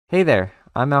Hey there,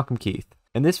 I'm Malcolm Keith.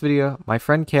 In this video, my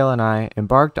friend Kale and I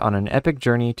embarked on an epic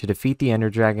journey to defeat the Ender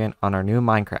Dragon on our new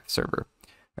Minecraft server.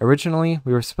 Originally,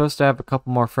 we were supposed to have a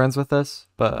couple more friends with us,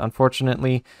 but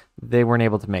unfortunately, they weren't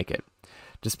able to make it.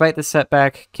 Despite the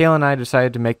setback, Kale and I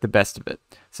decided to make the best of it.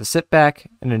 So sit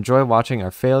back and enjoy watching our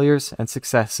failures and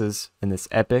successes in this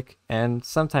epic and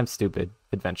sometimes stupid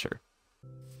adventure.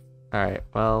 Alright,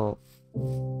 well...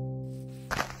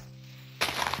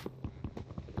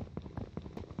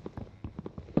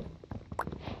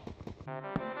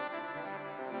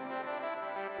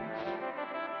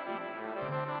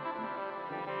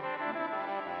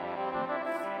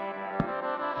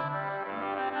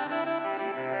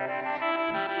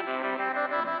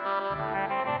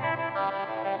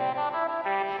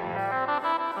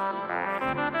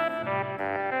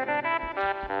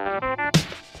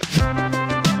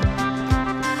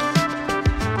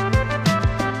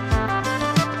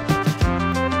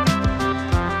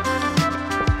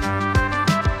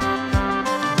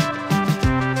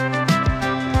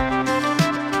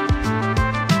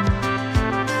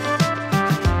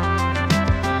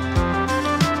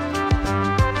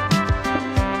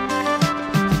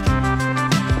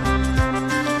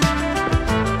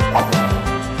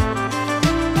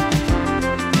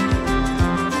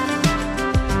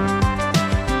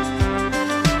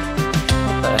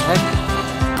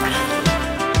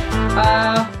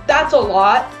 That's a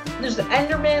lot. There's an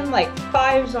Enderman, like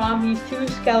 5 zombies, 2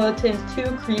 skeletons, 2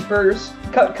 creepers.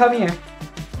 Come here.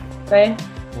 Okay?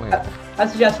 Wait. I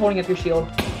suggest holding up your shield.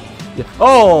 Yeah.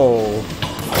 Oh!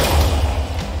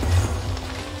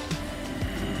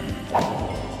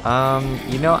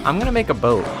 You know, I'm gonna make a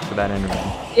boat for that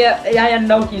Enderman. Yeah, I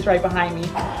know he's right behind me.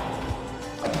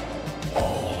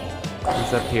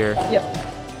 He's up here. Yep.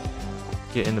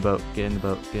 Get in the boat, get in the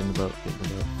boat, get in the boat, get in the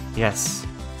boat. Yes.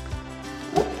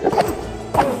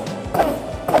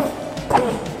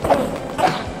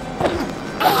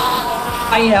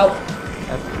 I need help.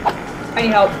 I need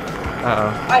help. Uh-oh.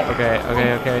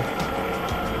 Okay.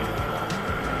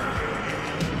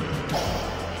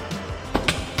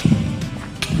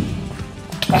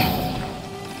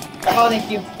 Oh, thank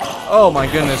you. Oh my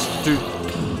goodness, dude.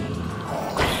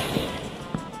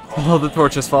 Follow the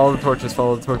torches, follow the torches,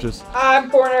 follow the torches.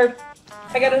 I'm cornered.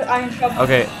 I got an iron shovel.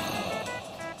 Okay.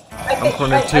 I'm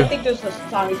cornered too. I think there's a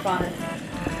zombie spawner.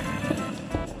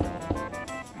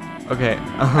 Okay.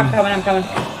 I'm coming.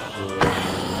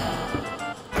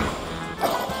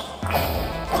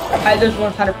 There's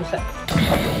 100%.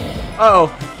 Oh.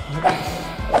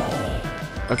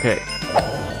 Okay. Okay.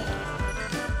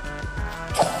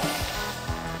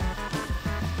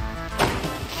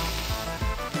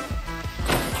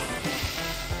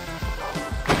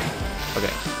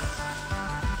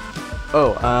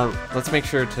 Oh, let's make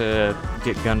sure to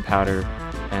get gunpowder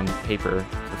and paper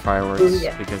for fireworks. Ooh,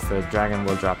 yeah. Because the dragon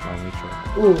will drop on neutral.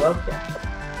 Ooh, okay.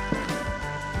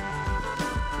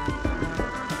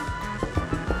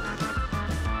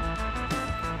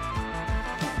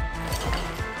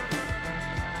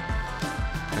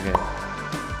 Okay.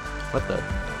 What the?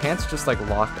 Pants just like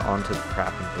locked onto the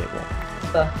crafting table.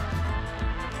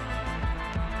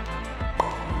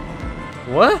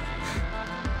 What?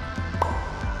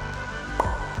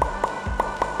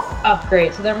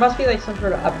 Upgrade. So there must be like some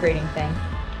sort of upgrading thing.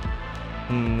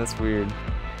 That's weird.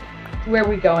 Where are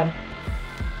we going?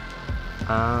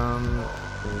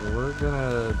 We're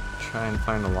gonna try and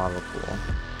find a lava pool.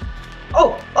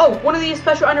 Oh, one of these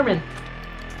special Endermen.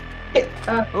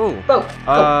 Boat.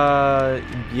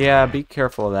 Yeah, be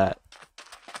careful of that.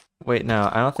 Wait, no,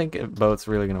 I don't think boat's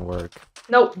really gonna work.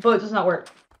 Nope, boat does not work.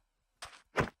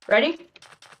 Ready?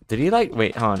 Did he like,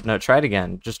 wait, hold on, no, try it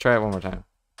again. Just try it one more time.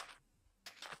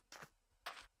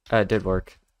 It did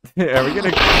work. Are we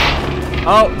gonna...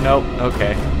 Oh, nope,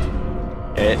 okay.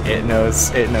 It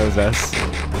knows us.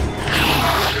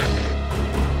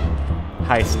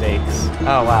 High stakes.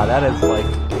 Oh wow, that is like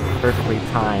perfectly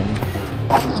timed.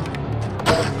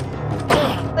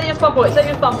 Set your spawn point, set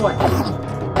your spawn point.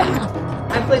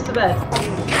 I placed the bed.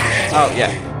 Oh,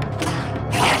 yeah.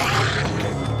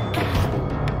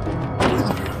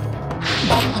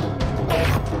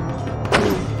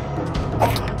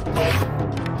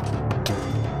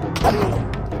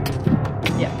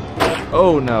 Yeah.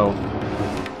 Oh no.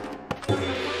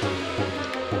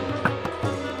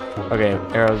 Okay,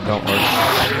 arrows don't work.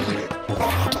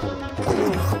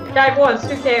 Guy was,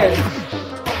 who cares?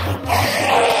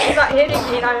 He's not hitting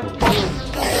me and I'm...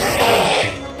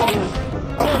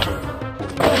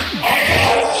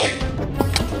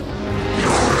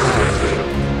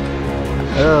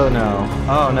 Oh no.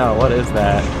 Oh no, what is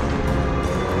that?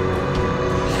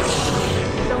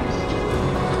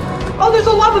 Oh, there's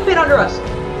a lava pit under us!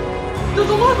 There's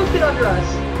a lava pit under us!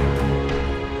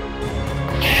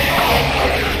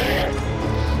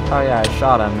 Oh yeah, I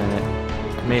shot him and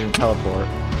it made him teleport.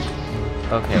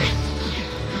 Okay.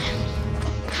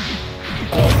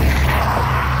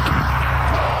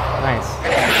 Nice.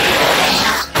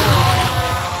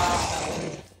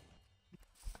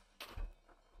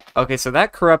 Okay, so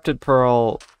that corrupted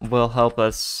pearl will help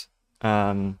us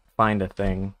find a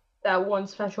thing. That one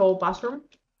special boss room?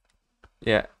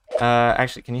 Yeah.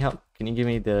 Actually, can you help? Can you give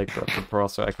me the corrupted pearl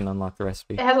so I can unlock the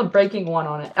recipe? It has a breaking one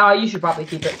on it. Oh, you should probably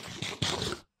keep it.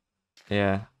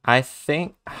 Yeah. I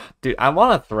think... Dude, I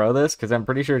want to throw this because I'm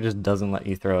pretty sure it just doesn't let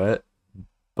you throw it.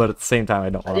 But at the same time, I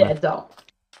don't want to. Yeah, don't.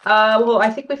 Well, I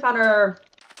think we found our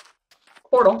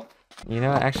portal. You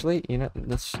know, actually, we'll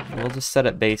just set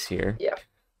up base here. Yeah.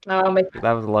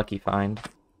 That was a lucky find.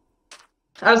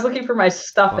 I was looking for my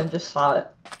stuff and just saw it.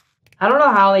 I don't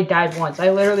know how I died once. I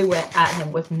literally went at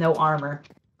him with no armor.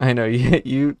 I know,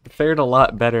 you fared a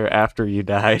lot better after you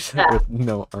died with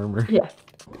no armor. Yeah.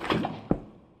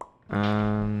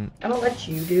 I'm gonna let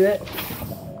you do it.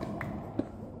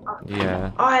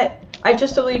 Yeah. I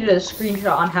just deleted a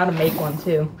screenshot on how to make one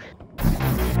too.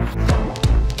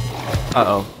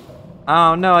 Uh-oh.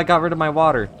 Oh no, I got rid of my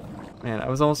water. Man, I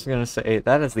was almost gonna say,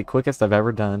 that is the quickest I've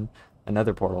ever done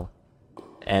another portal.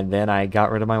 And then I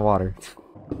got rid of my water.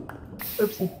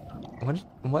 Oopsie.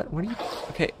 What do you...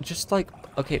 Okay, just like...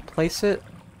 Okay, place it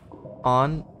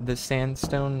on the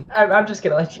sandstone... I'm just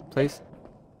gonna let you...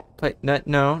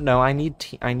 No, I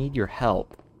need your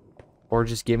help. Or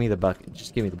just give me the bucket.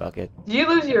 Just give me the bucket. Did you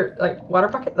lose your, like, water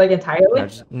bucket, like, entirely?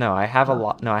 No, I have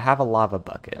I have a lava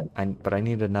bucket. But I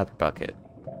need another bucket.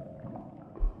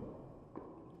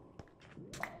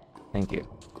 Thank you.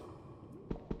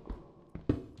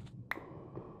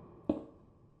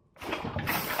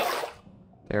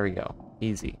 There we go.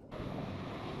 Easy.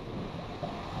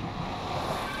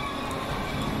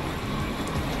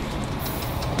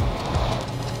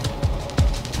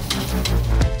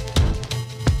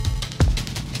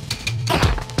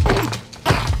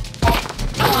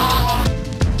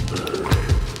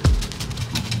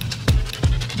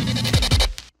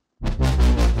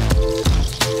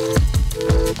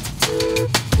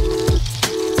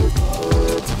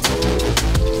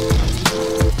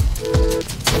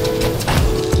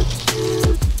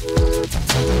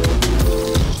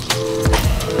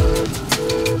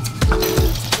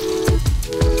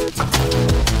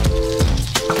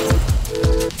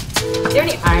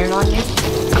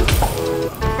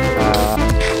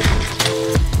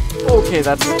 Okay,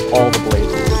 that's all the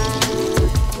blazes.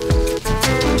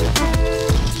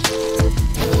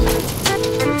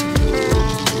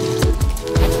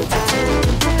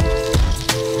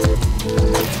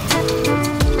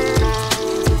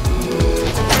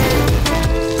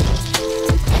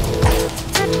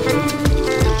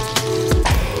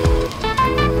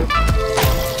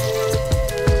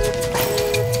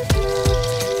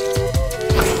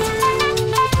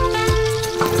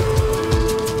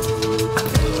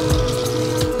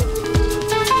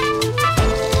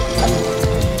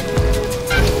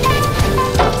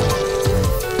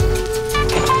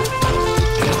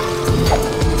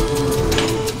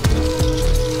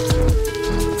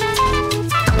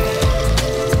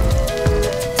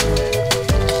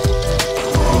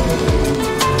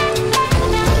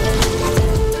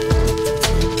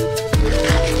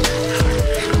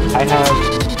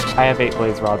 I have 8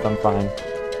 blaze rods, I'm fine.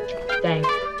 Dang.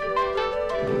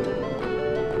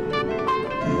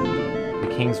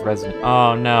 The king's resident.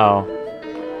 Oh no.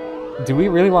 Do we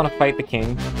really want to fight the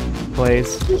king,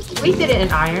 Blaze? We did it in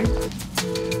iron.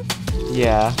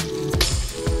 Yeah.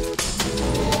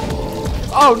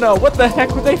 Oh no, what the heck?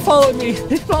 They followed me!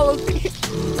 They followed me!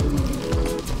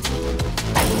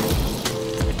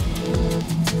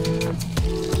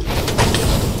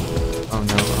 Oh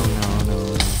no, oh no, oh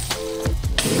no.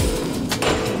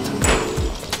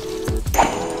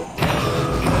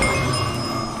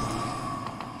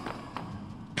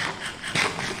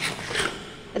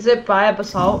 Is it by a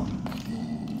basalt?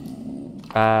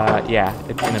 Yeah,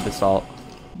 it's in a basalt.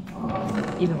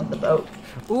 Even with the boat.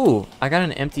 Ooh, I got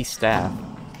an empty staff.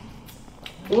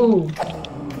 Ooh.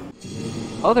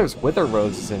 Oh, there's wither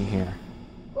roses in here.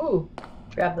 Ooh.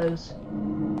 Grab those.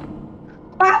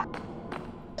 Ah!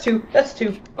 Two. That's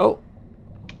 2. Oh.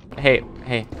 Hey. Come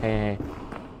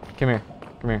here.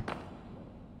 Come here.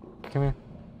 Come here.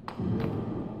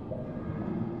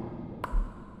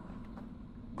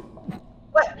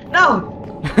 What?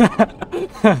 No!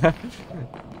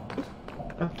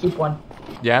 I'll keep one.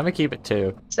 Yeah, I'm gonna keep it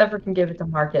too. Zephyr can give it to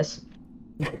Marcus.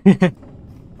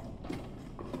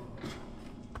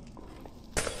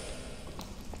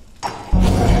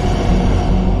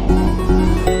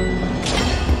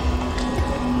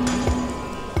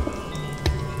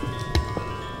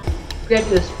 We gotta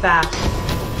do this fast.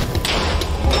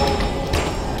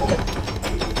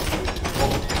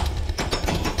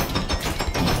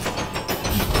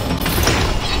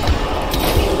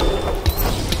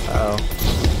 Uh-oh.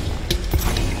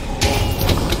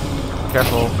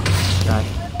 Careful, guy.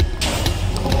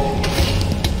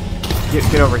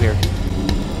 Get over here.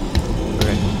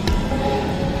 Okay.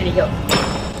 There you go.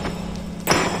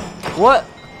 What?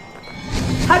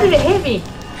 How did it hit me?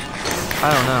 I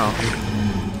don't know.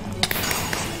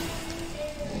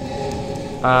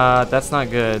 That's not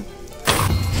good.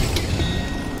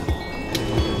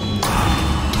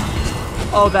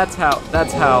 Oh, that's how.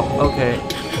 Okay.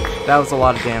 That was a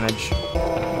lot of damage.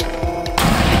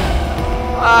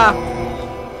 Ah!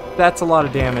 That's a lot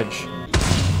of damage.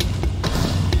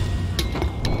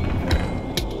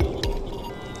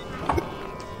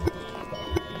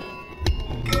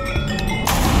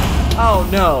 Oh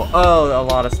no! Oh, a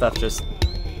lot of stuff just...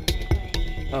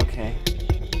 Okay.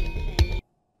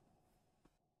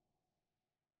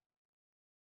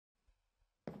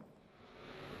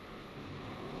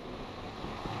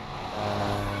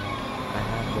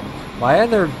 Why are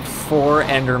there 4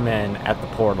 Endermen at the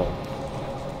portal?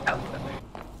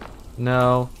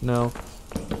 No.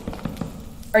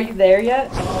 Are you there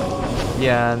yet?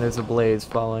 Yeah, and there's a blaze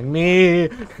following me.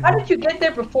 How did you get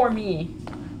there before me?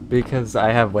 Because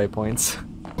I have waypoints.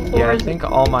 Or Yeah, I is it- think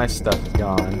all my stuff is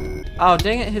gone. Oh,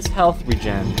 dang it, his health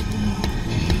regen.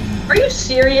 Are you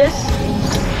serious?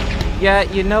 Yeah,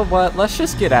 you know what? Let's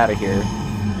just get out of here.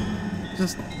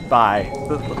 Just bye.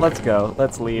 Let's go.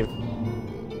 Let's leave.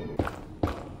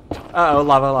 Uh-oh,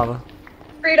 lava.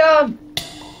 Freedom!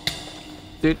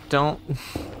 Dude, don't.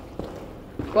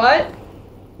 What?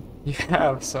 You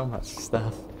have so much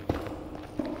stuff.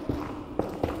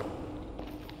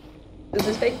 Does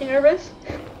this make you nervous?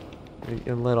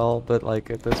 A little, but like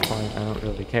at this point, I don't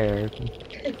really care.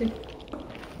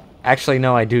 Actually,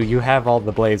 no, I do. You have all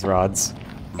the blaze rods.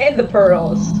 And the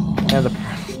pearls. And the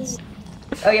pearls.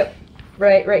 Oh, yep.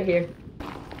 Right here.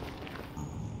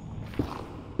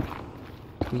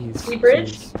 Please. Sea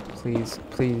bridge? Please.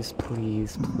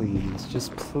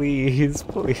 Just please.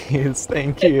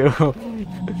 Thank you.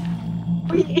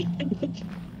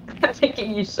 I'm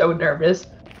making you so nervous.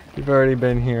 You've already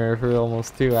been here for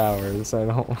almost 2 hours. I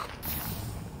don't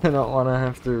want to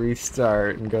have to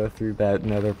restart and go through that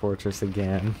nether fortress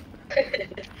again.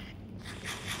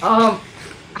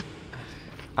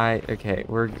 Okay,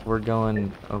 we're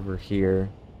going over here.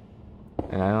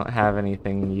 And I don't have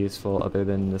anything useful other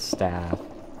than the staff.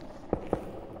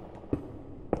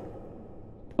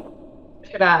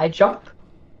 Should I jump?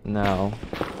 No.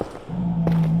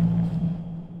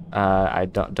 I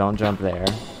don't jump there.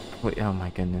 Wait, oh my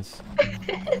goodness.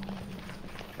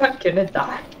 I'm gonna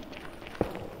die.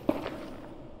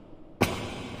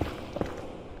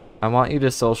 I want you to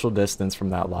social distance from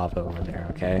that lava over there,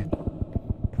 okay?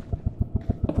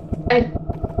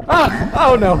 Ah!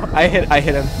 Oh no! I hit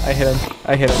him.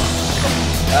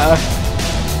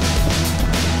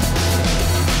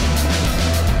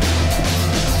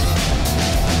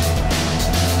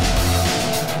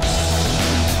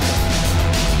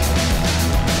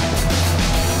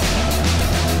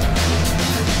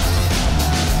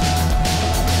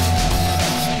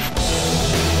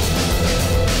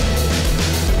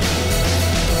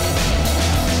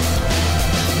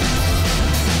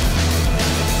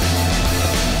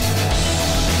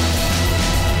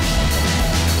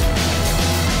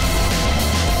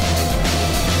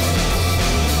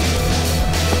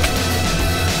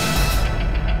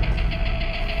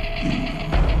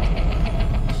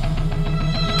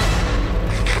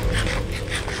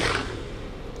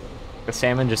 The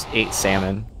salmon just ate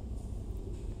salmon.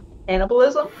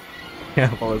 Cannibalism?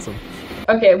 Cannibalism.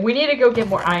 Okay, we need to go get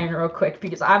more iron real quick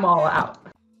because I'm all out.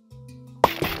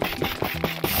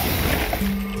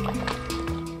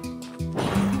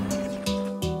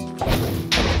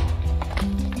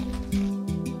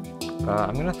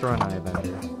 I'm gonna throw an eye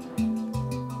vendor.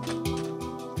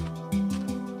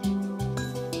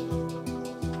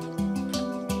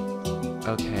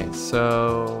 Okay,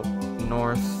 so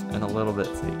north and a little bit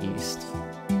to the east.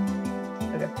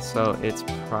 Okay. So it's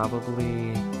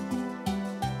probably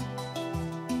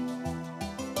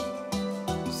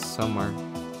somewhere.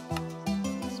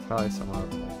 It's probably somewhere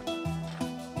over there.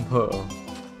 Whoa.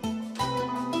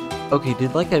 Okay,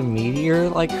 did like a meteor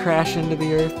like crash into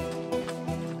the earth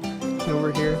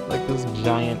over here? Like this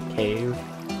giant cave?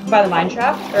 By the mine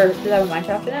shaft? Or does it have a mine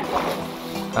shaft in it?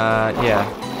 Yeah.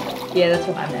 Yeah, that's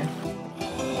what I'm in.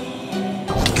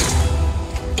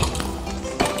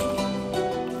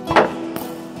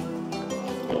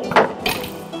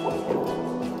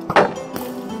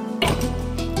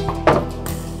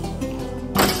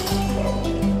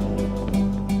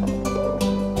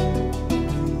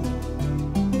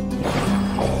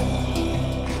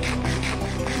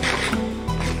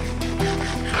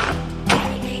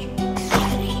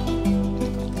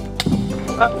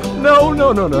 No,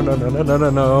 no, no, no, no, no, no, no, no,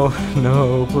 no.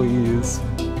 No, please.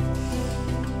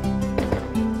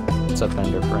 What's up,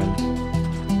 Ender friend?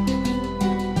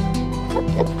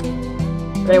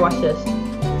 Ready, watch this.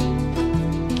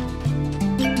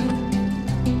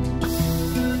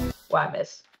 Wow, I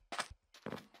missed.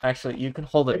 Actually, you can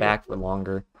hold it back for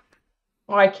longer.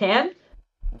 Oh, I can?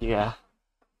 Yeah.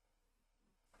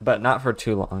 But not for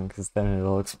too long, because then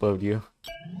it'll explode you.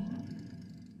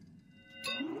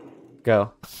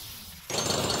 Go.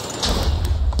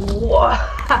 What?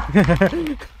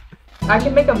 I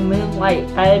can make a moonlight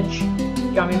edge.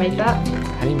 You want me to make that?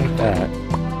 How do you make that?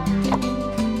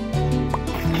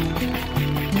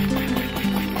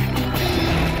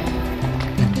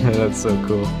 That's so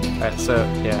cool. Alright, so,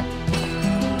 yeah.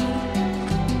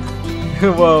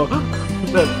 Whoa!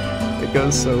 It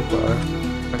goes so far.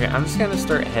 Okay, I'm just gonna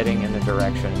start heading in the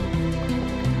direction.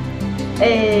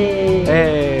 Hey!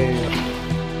 Hey!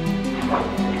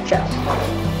 Chest.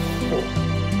 Cool.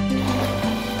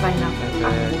 Fine now.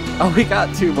 Oh, we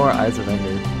got 2 more Eyes of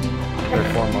Ender. Or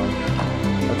 4 more.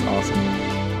 That's awesome.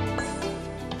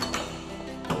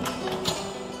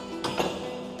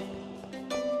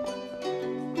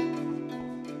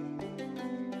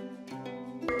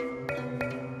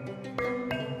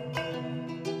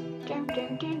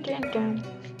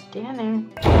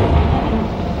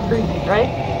 Three, right?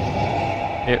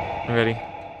 Yep, I'm ready.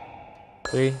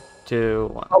 3, 2,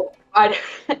 1. Oh,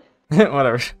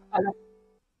 Whatever.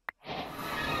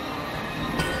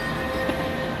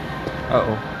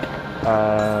 Uh-oh.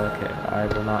 Okay, I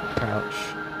will not crouch.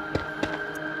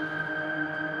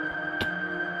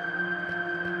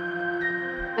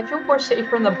 I feel more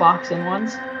safer in the box-in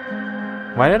ones.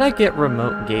 Why did I get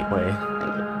remote gateway?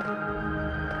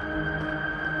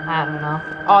 I don't know.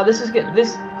 Oh, this is good.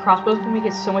 This crossbow's gonna make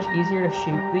it so much easier to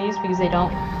shoot these because they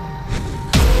don't.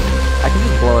 I can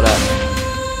just blow it up.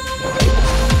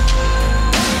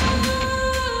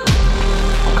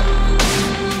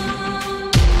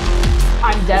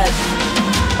 I'm dead.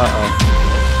 Uh-oh.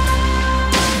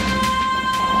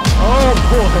 Oh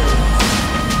boy!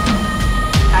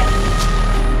 I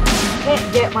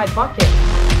can't get my bucket.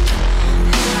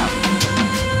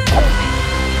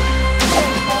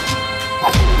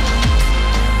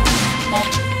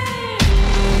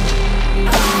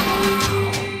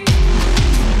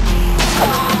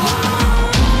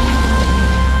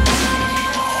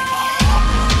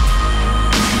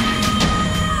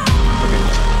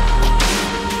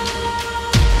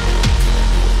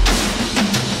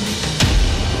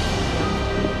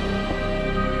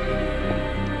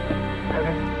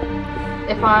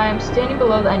 If I'm standing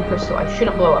below the end crystal, I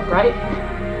shouldn't blow up, right?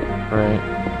 Right.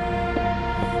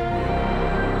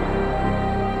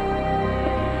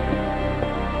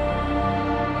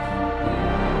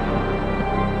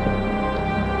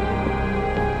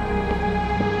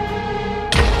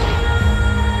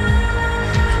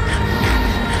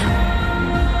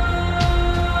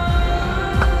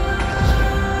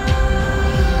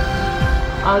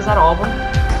 Oh, is that all of them?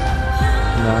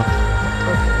 No.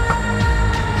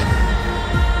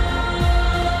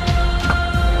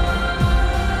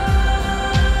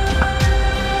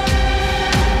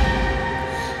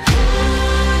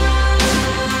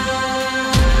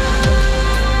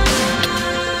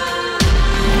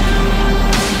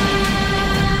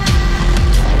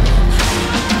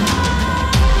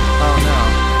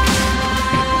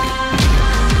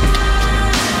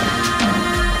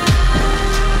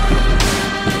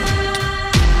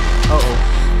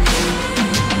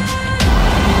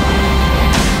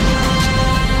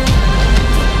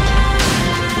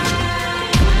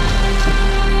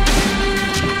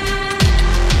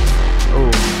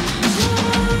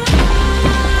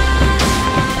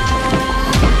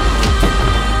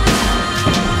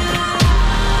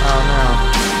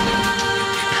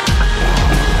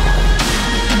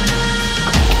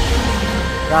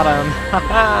 Got him.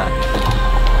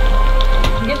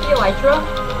 Did you get the elytra?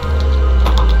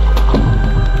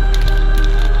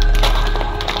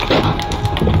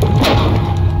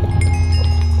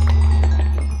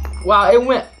 Wow, it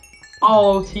went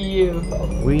all to you.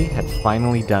 We had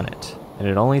finally done it, and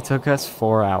it only took us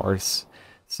 4 hours.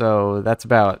 So that's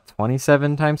about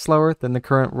 27 times slower than the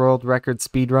current world record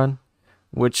speedrun,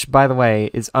 which, by the way,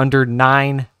 is under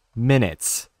 9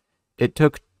 minutes. It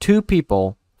took 2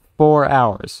 people 4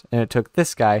 hours, and it took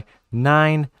this guy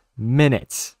 9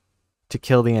 minutes to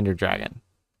kill the Ender Dragon.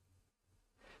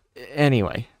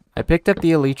 Anyway, I picked up the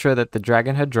elytra that the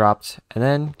dragon had dropped, and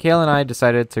then Kale and I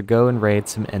decided to go and raid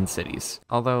some end cities.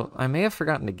 Although I may have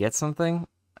forgotten to get something,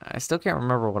 I still can't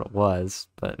remember what it was,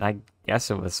 but I guess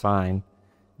it was fine.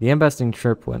 The embusting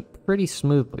trip went pretty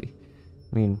smoothly.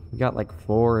 I mean, we got like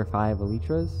 4 or 5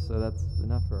 elytras, so that's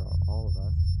enough for all of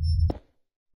us.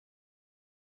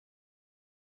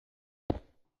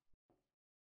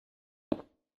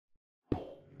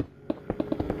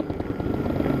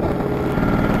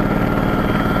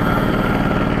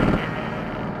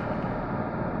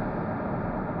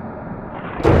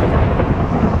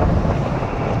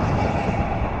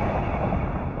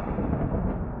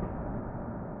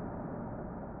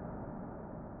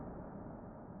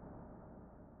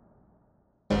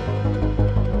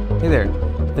 Hey there,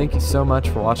 thank you so much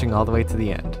for watching all the way to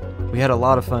the end. We had a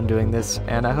lot of fun doing this,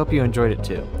 and I hope you enjoyed it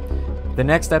too. The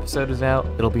next episode is out,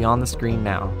 it'll be on the screen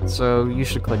now, so you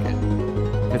should click it.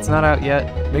 If it's not out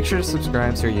yet, make sure to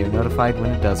subscribe so you're notified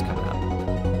when it does come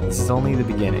out. This is only the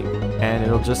beginning, and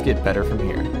it'll just get better from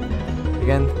here.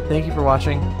 Again, thank you for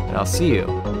watching, and I'll see you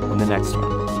on the next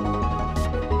one.